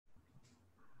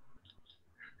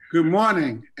Good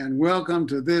morning and welcome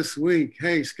to This Week.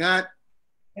 Hey, Scott.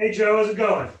 Hey Joe, how's it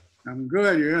going? I'm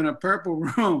good. You're in a purple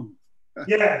room.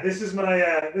 Yeah, this is my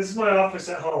office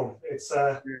at home.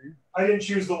 I didn't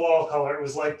choose the wall color. It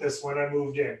was like this when I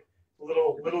moved in. A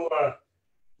little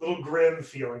grim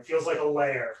feeling. Feels like a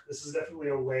lair. This is definitely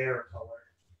a lair color.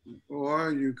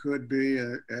 Or you could be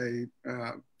a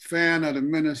fan of the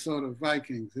Minnesota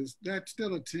Vikings. Is that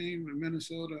still a team in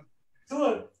Minnesota?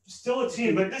 Still a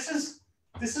team, but this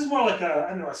is more like a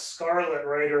I don't know a scarlet,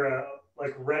 right, or a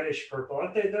like reddish purple.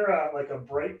 Aren't they? They're like a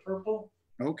bright purple.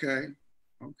 Okay.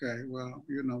 Okay. Well,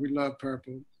 we love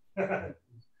purple. They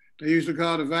used to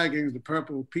call the Vikings the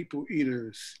purple people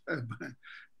eaters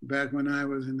back when I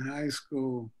was in high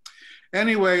school.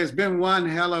 Anyway, it's been one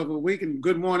hell of a week, and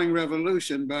good morning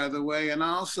revolution, by the way. And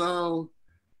also,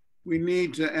 we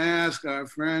need to ask our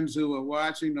friends who are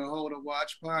watching to hold a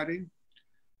watch party.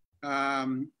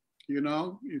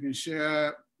 You can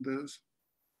share this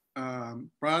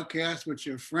broadcast with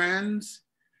your friends,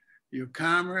 your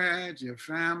comrades, your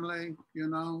family.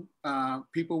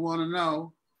 People want to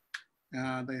know.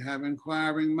 They have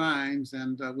inquiring minds,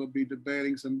 and we'll be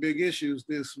debating some big issues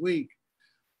this week.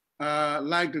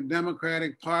 Like the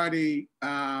Democratic Party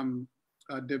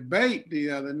debate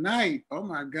the other night. Oh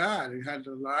my God, it had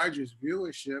the largest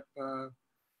viewership.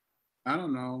 I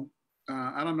don't know.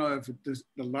 I don't know if it's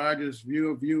the largest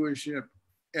viewership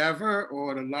ever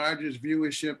or the largest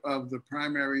viewership of the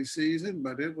primary season,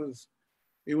 but it was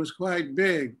quite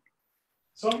big.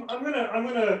 So I'm gonna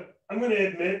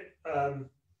admit, that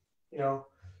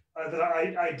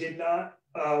I did not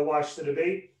watch the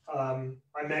debate. I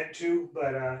meant to,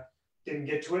 but didn't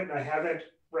get to it, and I haven't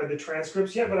read the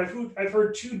transcripts yet. But I've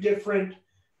heard two different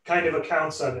kind of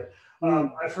accounts of it.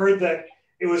 I've heard that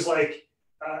it was like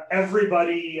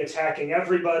everybody attacking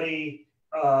everybody,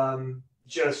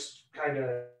 just kind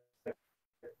of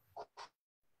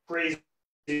crazy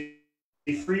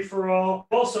free for all.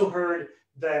 Also heard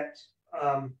that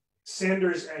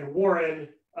Sanders and Warren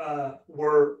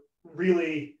were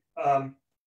really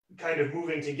kind of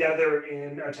moving together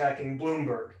in attacking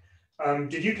Bloomberg.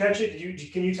 Did you catch it?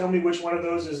 Can you tell me which one of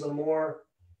those is the more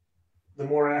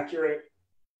accurate?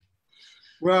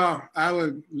 Well, I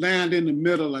would land in the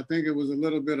middle. I think it was a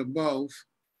little bit of both.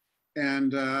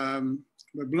 And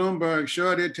but Bloomberg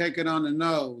sure did take it on the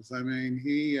nose. I mean,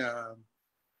 he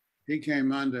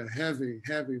came under heavy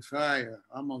fire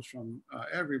almost from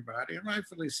everybody, and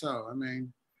rightfully so. I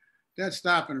mean, that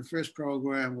stop and frisk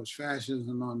program was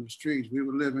fascism on the streets. We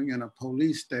were living in a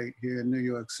police state here in New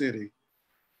York City.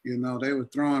 They were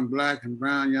throwing black and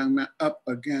brown young men up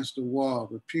against the wall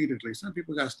repeatedly. Some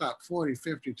people got stopped 40,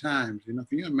 50 times. Can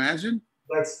you imagine?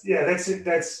 That's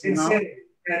insane.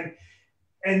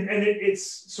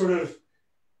 It's sort of,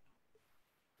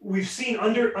 we've seen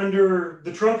under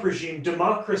the Trump regime,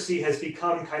 democracy has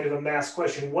become kind of a mass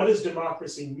question. What does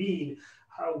democracy mean?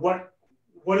 What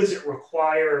does it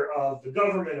require of the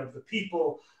government, of the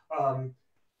people?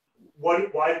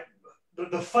 Why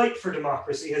the fight for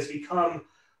democracy has become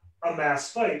a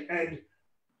mass fight, and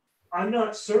I'm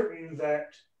not certain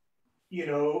that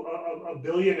a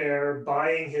billionaire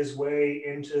buying his way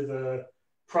into the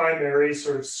primary,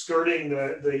 sort of skirting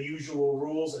the usual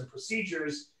rules and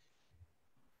procedures,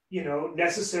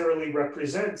 necessarily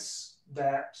represents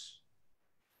that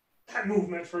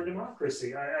movement for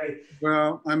democracy.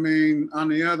 Well, I mean, on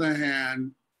the other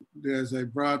hand, there's a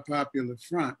broad popular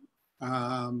front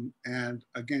and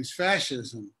against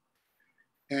fascism.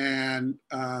 And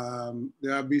there are going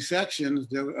to be sections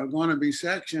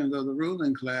of the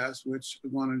ruling class which are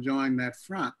going to join that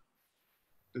front.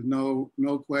 There's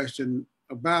no question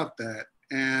about that.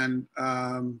 And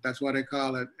that's why they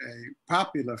call it a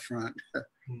popular front,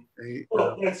 a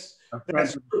front of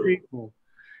the people.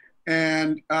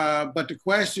 And but the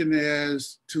question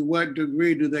is, to what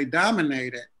degree do they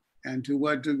dominate it, and to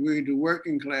what degree do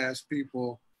working class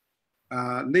people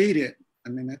lead it?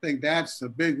 I mean, I think that's a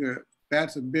bigger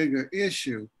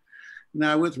issue.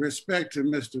 Now, with respect to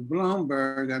Mr.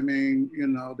 Bloomberg, I mean,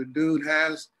 the dude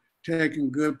has taken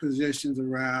good positions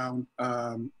around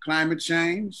climate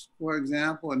change, for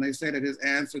example, and they say that his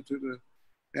answer to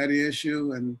that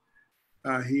issue, and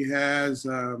he has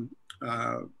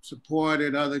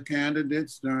supported other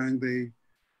candidates during the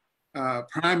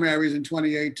primaries in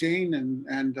 2018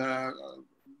 and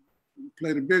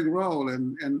played a big role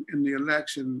in the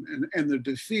election and the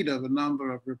defeat of a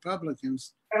number of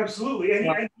Republicans. Absolutely.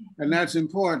 And that's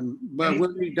important. But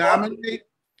will he dominate?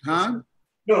 Huh?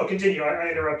 No, continue. I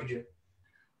interrupted you.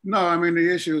 No, I mean,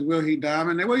 the issue is, will he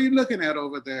dominate? What are you looking at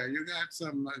over there? You got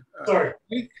some... Sorry.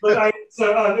 But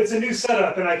it's a new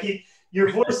setup, and I keep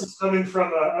your voice is coming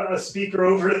from a speaker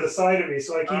over to the side of me,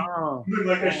 so I keep doing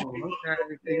like I should be looking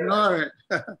okay. Ignore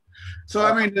it. So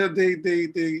I mean,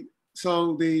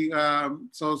 so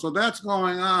that's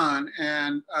going on,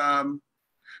 and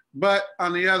but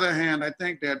on the other hand, I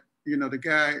think that the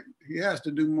guy, he has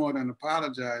to do more than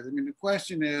apologize. I mean, the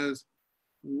question is,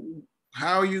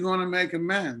 how are you going to make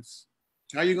amends?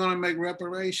 How are you going to make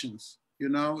reparations?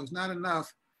 It's not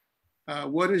enough.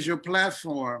 What is your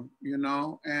platform?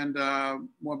 And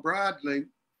more broadly,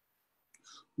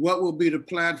 what will be the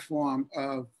platform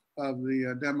of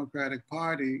the Democratic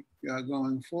Party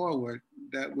going forward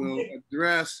that will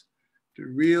address the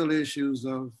real issues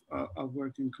of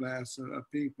working class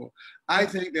people? I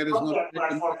think that is going that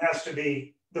platform has to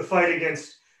be the fight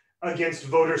against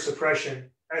voter suppression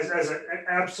as an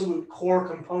absolute core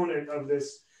component of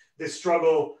this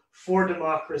struggle for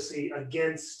democracy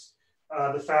against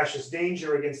the fascist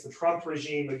danger, against the Trump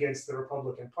regime, against the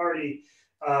Republican Party,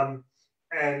 and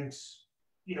I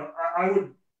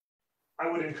would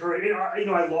encourage.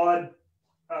 I laud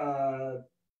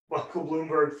Michael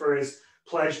Bloomberg for his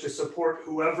pledge to support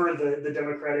whoever the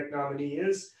Democratic nominee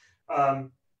is,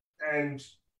 and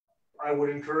I would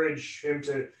encourage him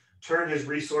to turn his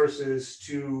resources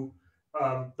to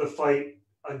the fight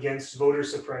against voter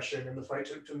suppression and the fight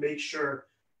to make sure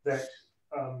that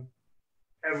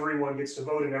everyone gets to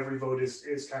vote and every vote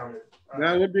is counted.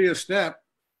 That would be a step.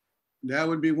 That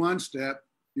would be one step.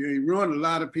 You ruined a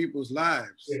lot of people's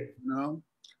lives,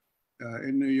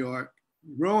 in New York.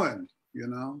 Ruined,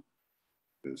 There's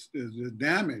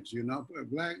damage,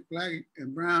 Black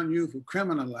and brown youth were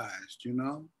criminalized,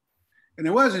 And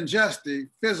it wasn't just the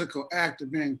physical act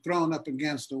of being thrown up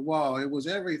against a wall. It was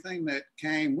everything that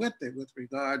came with it with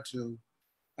regard to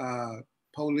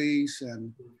police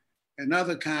and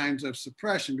other kinds of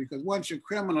suppression, because once you're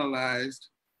criminalized,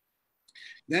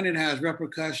 then it has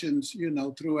repercussions,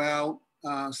 throughout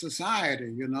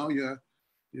society.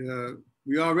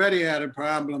 We already had a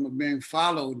problem of being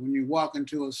followed when you walk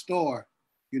into a store.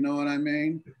 You know what I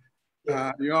mean?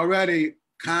 You're already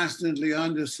constantly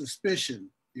under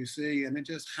suspicion, you see, and it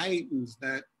just heightens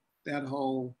that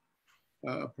whole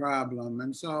problem.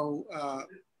 And so,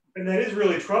 and that is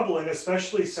really troubling,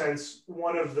 especially since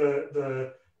one of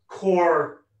the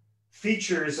core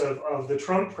features of the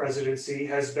Trump presidency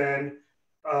has been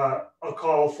a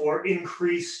call for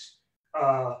increased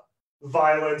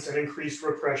violence and increased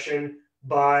repression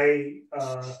by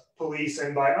police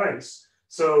and by ICE.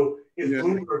 So if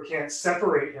Bloomberg can't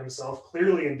separate himself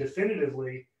clearly and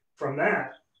definitively from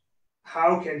that,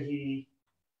 how can he,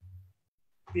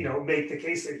 make the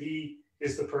case that he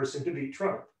is the person to beat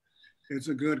Trump? It's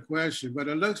a good question, but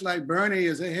it looks like Bernie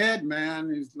is ahead,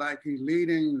 man. He's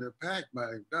leading the pack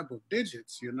by double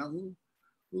digits. Who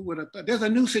would have thought? There's a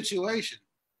new situation,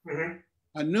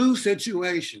 a new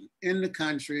situation in the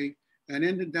country and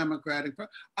in the Democratic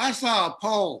Party. I saw a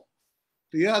poll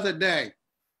the other day,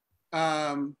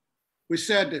 which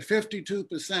said that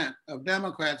 52% of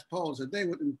Democrats polled that they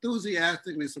would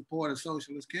enthusiastically support a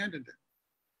socialist candidate.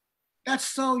 That's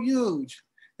so huge.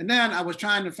 And then I was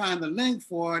trying to find the link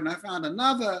for it, and I found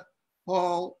another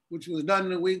poll, which was done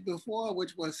the week before,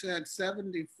 which said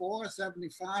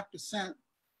 75%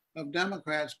 of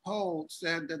Democrats polled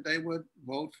said that they would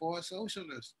vote for a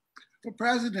socialist for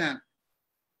president.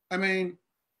 I mean,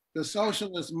 the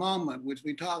socialist moment, which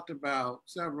we talked about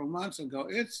several months ago,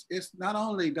 it's not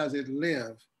only does it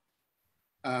live,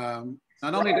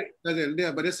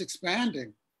 but it's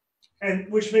expanding.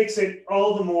 And which makes it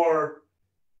all the more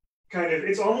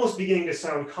it's almost beginning to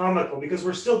sound comical, because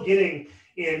we're still getting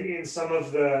in some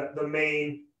of the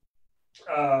main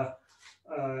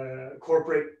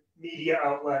corporate media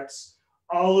outlets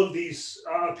all of these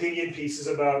opinion pieces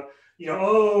about,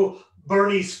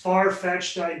 Bernie's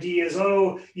far-fetched ideas.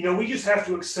 We just have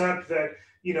to accept that,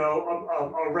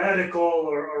 a radical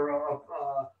or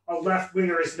a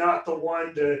left-winger is not the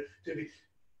one to be.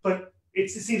 But it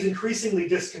seems increasingly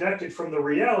disconnected from the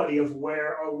reality of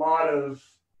where a lot of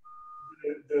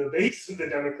the base of the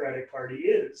Democratic Party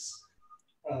is.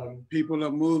 People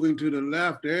are moving to the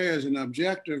left. There is an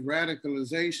objective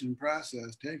radicalization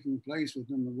process taking place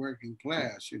within the working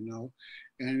class,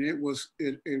 and it was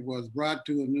brought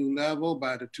to a new level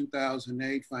by the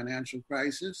 2008 financial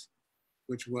crisis,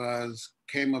 which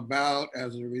came about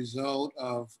as a result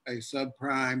of a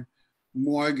subprime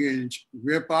mortgage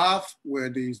ripoff, where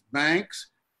these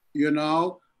banks,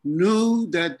 knew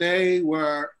that they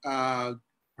were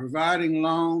providing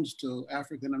loans to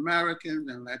African Americans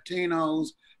and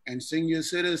Latinos and senior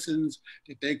citizens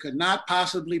that they could not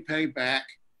possibly pay back.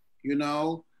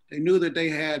 They knew that they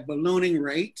had ballooning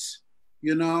rates,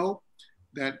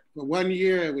 that for 1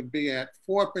 year it would be at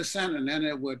 4%, and then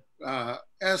it would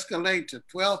escalate to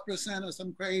 12% or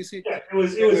some crazy. Yeah, it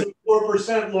was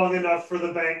 4% long enough for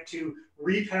the bank to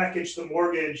repackage the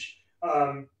mortgage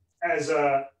as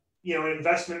a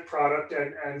investment product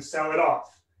and sell it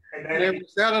off. And then they would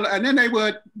sell it, and then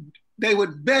they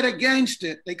would bet against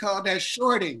it. They called that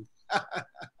shorting.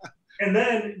 And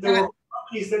then there were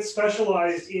companies that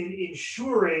specialized in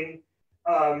insuring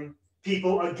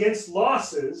people against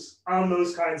losses on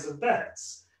those kinds of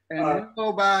bets. And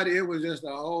nobody, it was just a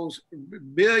whole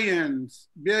billions,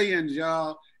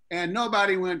 y'all, and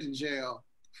nobody went to jail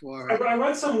for it. I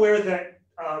read somewhere that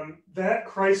that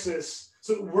crisis,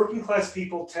 so working class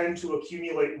people tend to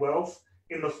accumulate wealth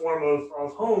in the form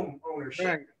of home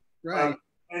ownership. Right.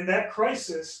 And that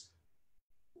crisis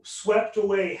swept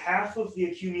away half of the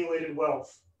accumulated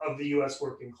wealth of the US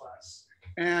working class.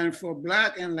 And for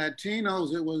Black and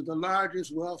Latinos, it was the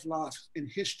largest wealth loss in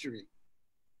history,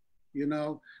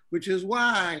 which is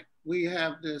why we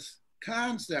have this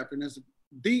concept, and it's a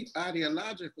deep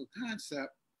ideological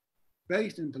concept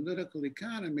based in political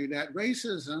economy, that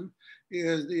racism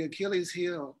is the Achilles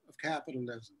heel of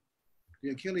capitalism,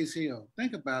 the Achilles heel.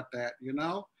 Think about that,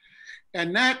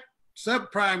 And that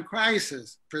subprime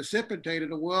crisis precipitated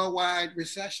a worldwide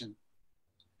recession.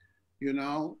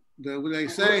 They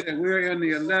say that we're in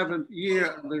the 11th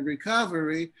year of the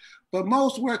recovery, but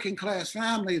most working class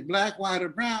families, Black, white, or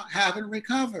brown, haven't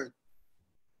recovered.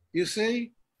 You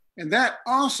see? And that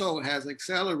also has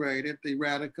accelerated the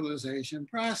radicalization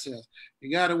process. You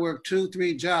got to work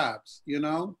 2-3 jobs, in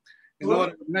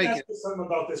order to make it. Something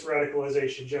about this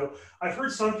radicalization, Joe. I've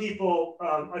heard some people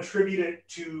attribute it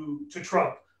to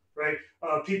Trump, right?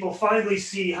 People finally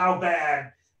see how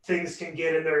bad things can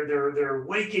get, and they're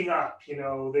waking up.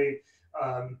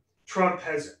 Trump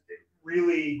has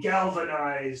really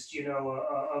galvanized,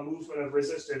 a movement of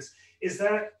resistance. Is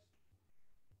that?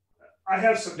 I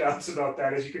have some doubts about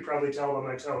that, as you could probably tell by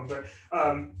my tone. But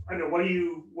I know, what do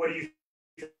you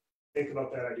think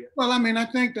about that idea? Well, I mean, I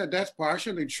think that's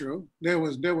partially true. There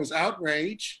was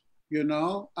outrage,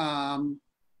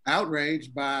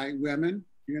 outrage by women,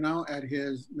 at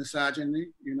his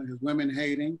misogyny, his women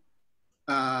hating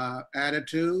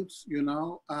attitudes,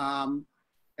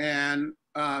 and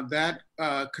that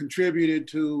contributed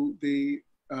to the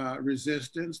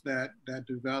resistance that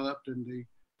developed in the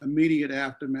immediate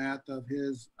aftermath of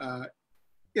his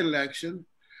election.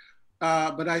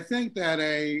 But I think that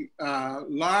a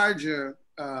larger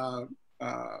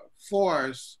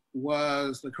force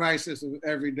was the crisis of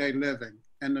everyday living,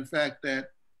 and the fact that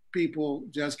people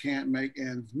just can't make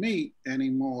ends meet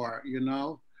anymore,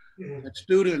 Mm-hmm. That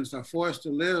students are forced to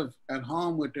live at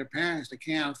home with their parents. They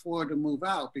can't afford to move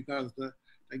out because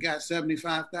they got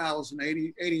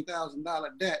 $75,000,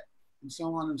 $80,000 debt, and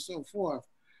so on and so forth.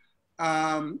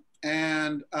 And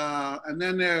then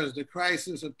there's the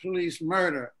crisis of police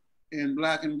murder in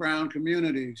Black and brown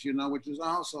communities, which has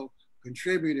also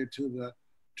contributed to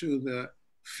the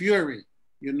fury,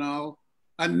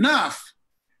 Enough.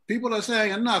 People are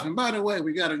saying enough. And by the way,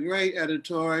 we got a great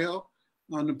editorial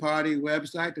on the party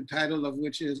website, the title of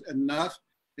which is Enough.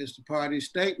 It's the party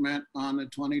statement on the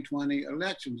 2020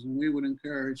 elections. And we would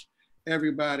encourage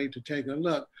everybody to take a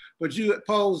look. But you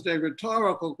posed a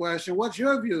rhetorical question. What's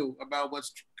your view about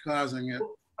what's causing it?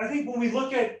 I think when we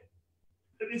look at,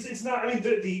 it's not, I mean,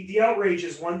 the outrage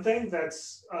is one thing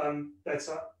that's in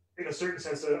a certain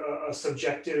sense, a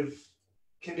subjective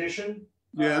condition.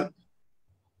 Yeah.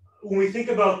 When we think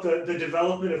about the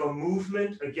development of a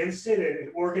movement against it and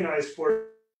an organized force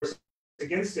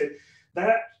against it,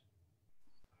 that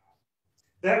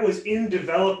was in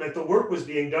development. The work was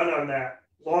being done on that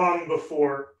long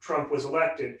before Trump was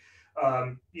elected.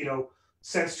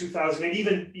 Since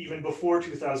 2008, even before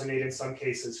 2008, in some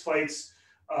cases, fights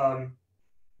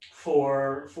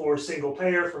for single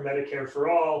payer, for Medicare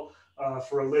for all,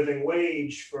 for a living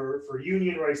wage, for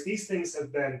union rights. These things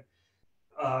have been.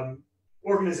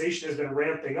 Organization has been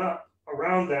ramping up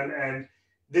around them, and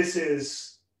this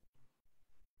is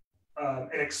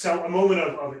a moment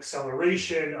of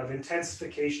acceleration, of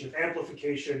intensification, of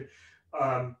amplification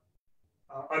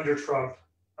under Trump.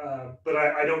 But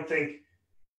I think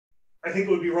it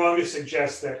would be wrong to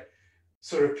suggest that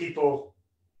sort of people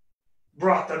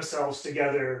brought themselves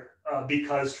together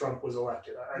because Trump was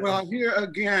elected. Here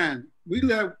again, we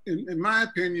live, in my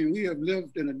opinion, we have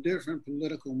lived in a different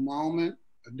political moment,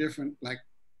 a different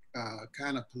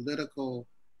kind of political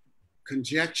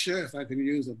conjecture, if I can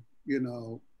use a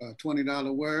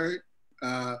 $20 word,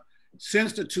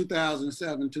 since the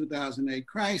 2007-2008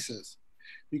 crisis,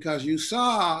 because you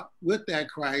saw with that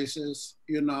crisis,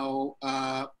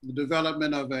 the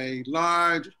development of a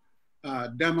large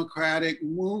democratic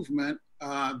movement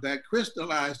that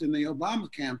crystallized in the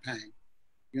Obama campaign,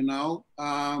 you know,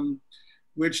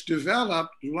 which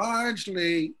developed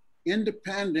largely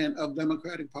independent of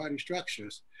Democratic Party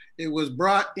structures. It was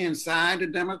brought inside the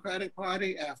Democratic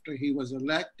Party after he was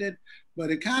elected,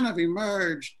 but it kind of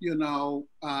emerged, you know,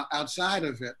 outside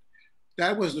of it.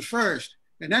 That was the first.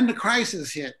 And then the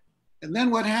crisis hit. And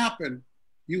then what happened?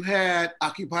 You had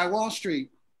Occupy Wall Street,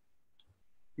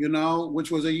 you know,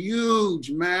 which was a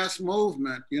huge mass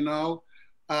movement, you know.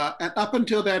 And up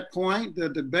until that point, the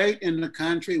debate in the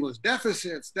country was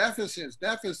deficits, deficits,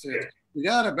 deficits. We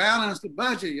got to balance the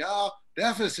budget, y'all,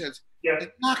 deficits. Yeah.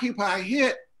 And Occupy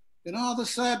hit, and all of a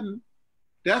sudden,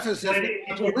 deficits.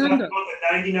 We're talking about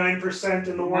the 99%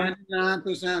 and the 1%.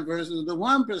 99% versus the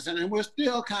 1%. And we're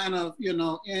still kind of, you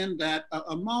know, in that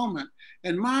a moment.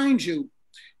 And mind you,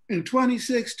 in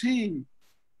 2016,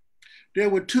 there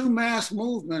were two mass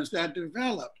movements that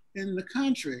developed in the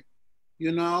country,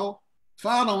 you know,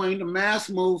 following the mass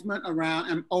movement around,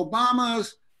 and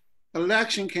Obama's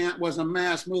election camp was a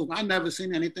mass movement. I never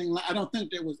seen anything like, I don't think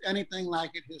there was anything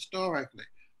like it historically.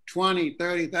 20,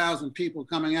 30,000 people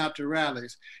coming out to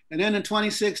rallies. And then in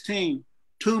 2016,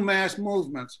 two mass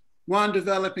movements, one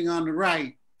developing on the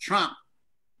right, Trump,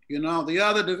 you know, the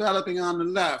other developing on the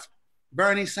left,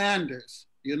 Bernie Sanders,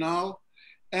 you know,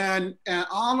 and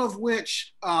all of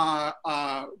which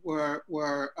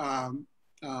were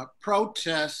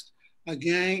protests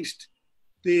against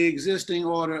the existing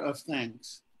order of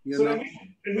things.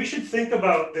 And we should think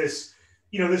about this,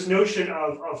 you know, this notion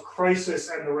of crisis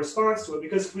and the response to it,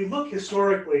 because if we look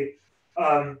historically,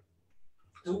 the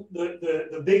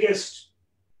biggest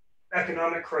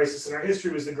economic crisis in our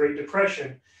history was the Great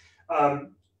Depression,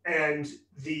 and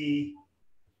the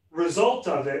result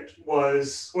of it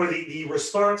was, or the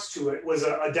response to it was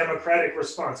a democratic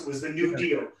response. It was the New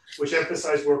Deal, which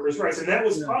emphasized workers' rights, and that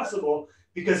was possible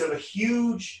because of a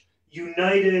huge,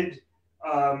 united,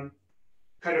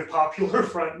 kind of popular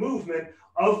front movement,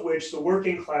 of which the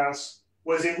working class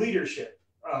was in leadership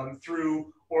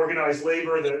through organized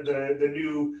labor, the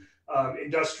new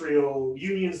industrial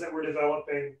unions that were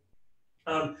developing.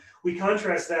 We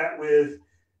contrast that with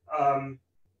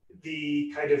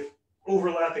the kind of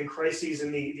overlapping crises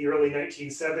in the early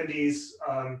 1970s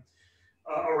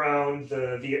around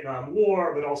the Vietnam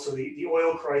War, but also the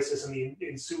oil crisis and the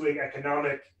ensuing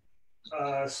economic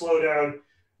slowdown.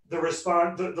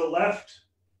 The left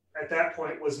at that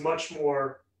point was much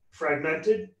more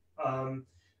fragmented,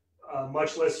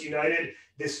 much less united.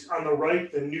 This on the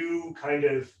right, the new kind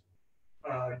of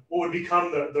what would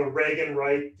become the Reagan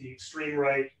right, the extreme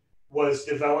right, was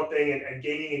developing and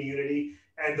gaining in unity,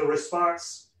 and the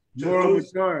response to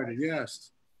those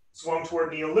swung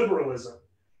toward neoliberalism,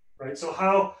 right? So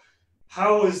what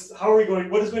is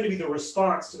going to be the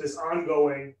response to this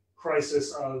ongoing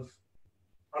crisis of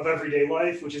everyday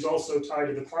life, which is also tied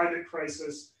to the climate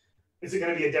crisis? Is it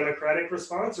going to be a democratic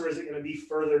response, or is it going to be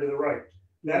further to the right?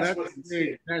 That's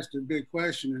the big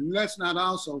question. And let's not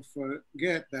also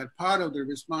forget that part of the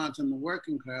response in the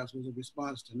working class was a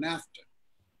response to NAFTA,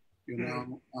 you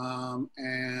know,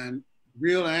 and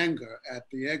real anger at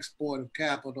the export of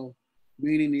capital,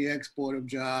 meaning the export of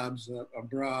jobs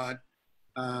abroad,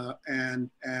 and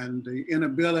the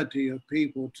inability of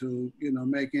people to, you know,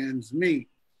 make ends meet.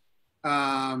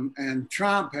 And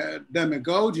Trump had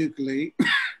demagogically,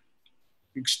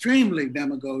 extremely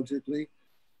demagogically,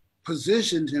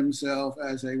 positioned himself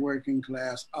as a working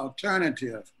class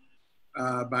alternative,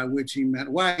 by which he meant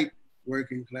white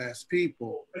working class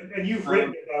people. And you've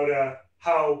written about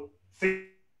how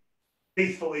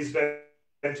faithful he's been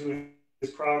to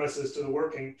his promises to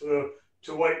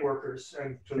to white workers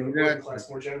and to the working class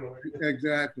more generally.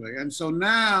 Exactly. And so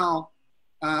now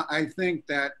I think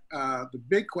that the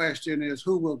big question is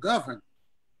who will govern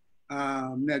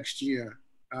next year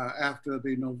after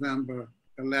the November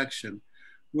election.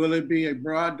 Will it be a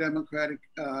broad democratic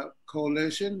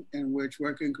coalition in which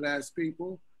working class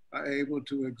people are able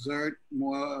to exert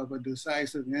more of a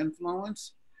decisive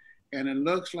influence? And it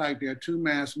looks like there are two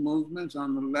mass movements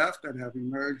on the left that have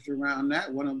emerged around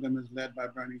that. One of them is led by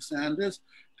Bernie Sanders,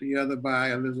 the other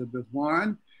by Elizabeth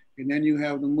Warren. And then you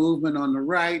have the movement on the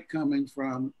right coming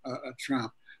from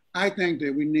Trump. I think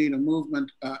that we need a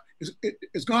movement.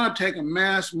 It's going to take a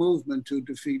mass movement to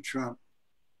defeat Trump.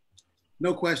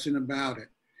 No question about it.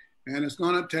 And it's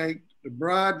going to take the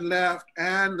broad left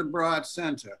and the broad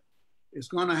center. It's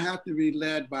going to have to be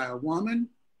led by a woman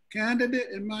candidate,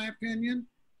 in my opinion,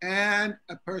 and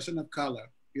a person of color,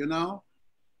 you know?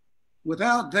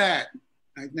 Without that,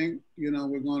 I think, you know,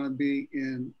 we're going to be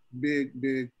in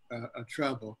big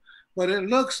trouble. But it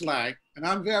looks like, and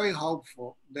I'm very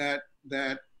hopeful, that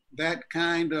that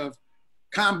kind of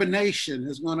combination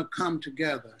is going to come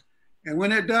together. And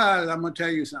when it does, I'm going to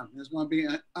tell you something. It's going to be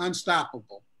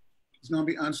unstoppable. It's going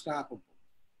to be unstoppable.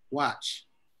 Watch.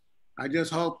 I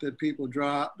just hope that people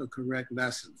draw the correct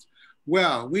lessons.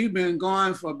 Well, we've been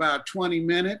going for about 20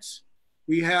 minutes.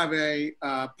 We have a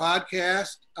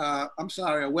podcast, a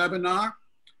webinar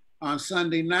on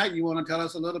Sunday night. You want to tell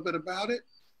us a little bit about it?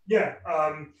 Yeah.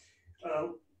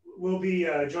 We'll be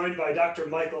joined by Dr.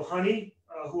 Michael Honey,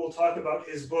 who will talk about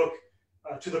his book,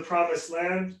 To the Promised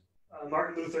Land,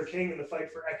 Martin Luther King and the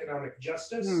Fight for Economic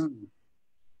Justice.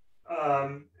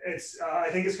 I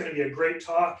think it's going to be a great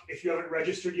talk. If you haven't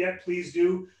registered yet, please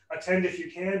do attend if you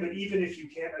can. But even if you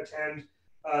can't attend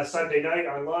Sunday night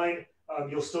online,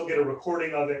 you'll still get a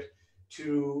recording of it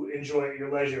to enjoy at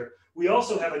your leisure. We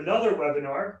also have another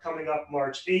webinar coming up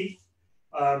March 8th.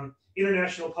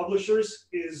 International Publishers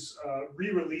is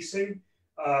republishing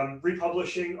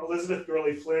Elizabeth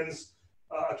Gurley Flynn's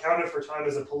Accounted for Time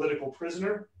as a Political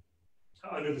Prisoner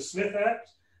under the Smith Act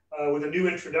with a new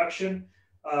introduction.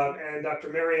 And Dr.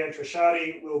 Marianne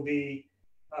Trashadi will be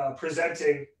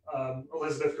presenting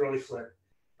Elizabeth Gurley Flynn.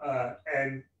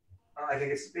 And I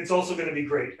think it's also going to be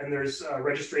great. And there's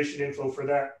registration info for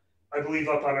that, I believe,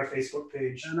 up on our Facebook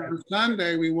page. And on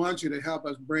Sunday, we want you to help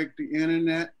us break the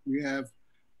internet. We have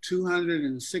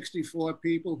 264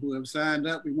 people who have signed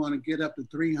up. We want to get up to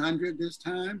 300 this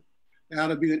time.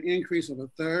 That'll be an increase of a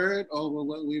third over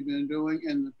what we've been doing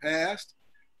in the past.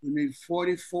 We need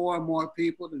 44 more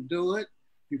people to do it.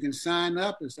 You can sign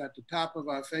up. It's at the top of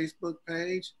our Facebook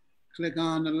page. Click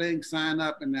on the link, sign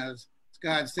up, and as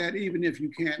Scott said, even if you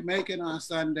can't make it on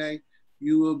Sunday,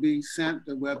 you will be sent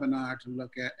the webinar to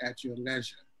look at your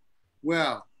leisure.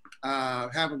 Well,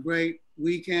 have a great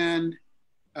weekend.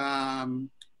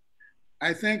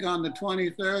 I think on the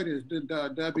 23rd is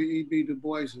W.E.B. Du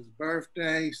Bois'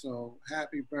 birthday, so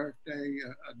happy birthday,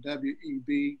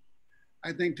 W.E.B.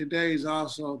 I think today is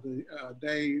also the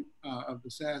day of the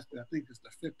assassination. I think it's the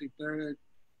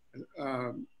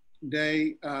 53rd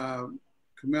day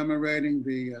commemorating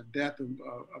the death of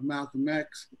Malcolm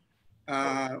X.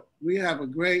 We have a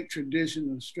great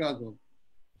tradition of struggle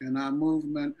in our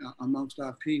movement amongst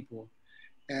our people.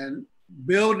 And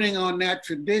building on that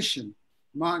tradition,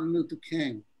 Martin Luther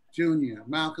King Jr.,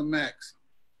 Malcolm X,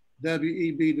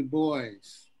 W.E.B. Du Bois,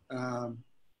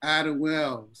 Ida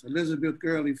Wells, Elizabeth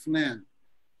Gurley Flynn,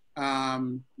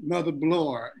 Mother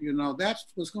Bloor, that's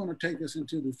what's going to take us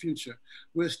into the future.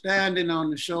 We're standing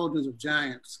on the shoulders of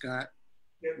giants, Scott.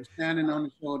 Yep. We're standing on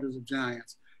the shoulders of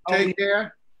giants. Take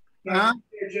care. Huh?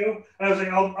 Joe. I was like,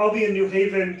 I'll be in New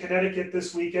Haven, Connecticut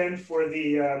this weekend for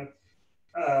the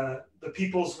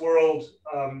People's World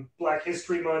Black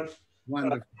History Month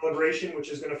celebration, which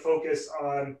is going to focus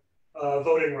on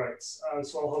voting rights.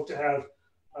 So I'll hope to have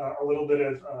a little bit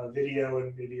of video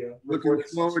and maybe a looking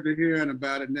forward to hearing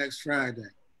about it next Friday.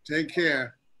 Take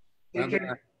care. Take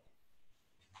care.